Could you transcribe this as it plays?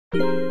I've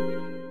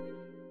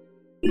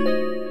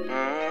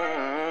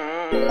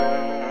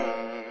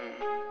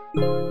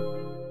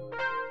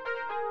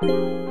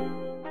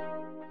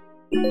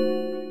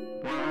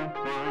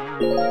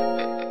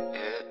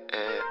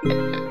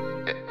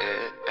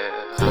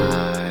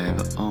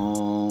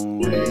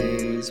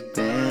always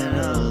been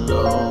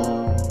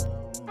alone.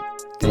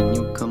 Then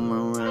you come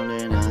around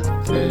and I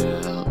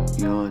felt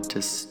your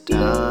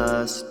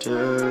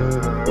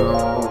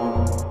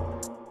testosterone.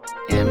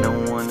 And I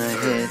wanna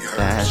hit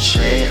that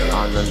shit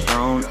all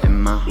alone in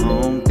my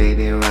home.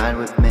 Baby, ride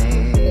with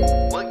me.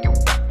 Will you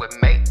rock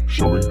with me?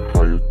 Show me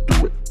how you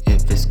do it.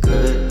 If it's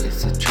good,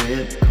 it's a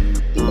trip. Come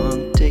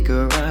along, take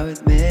a ride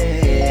with me.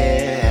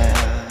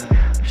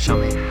 Show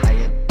me how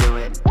you do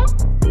it.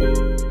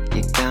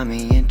 You got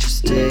me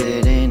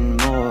interested in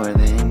more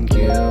than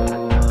you.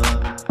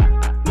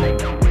 They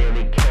don't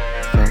really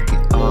care. Fuck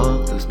it all,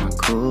 lose my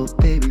cool,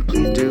 baby,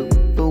 please do.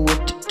 But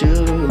what to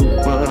do?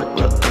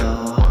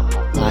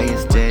 Why you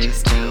steady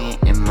staying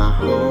in my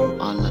home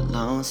all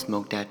alone?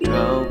 Smoke that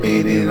dope,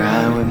 baby,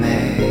 ride with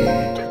me.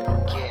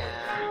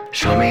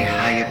 Show me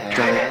how you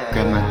drive it.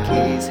 Grab my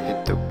keys,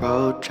 hit the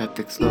road,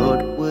 traffic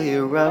slowed. Will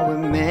you ride with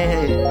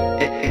me?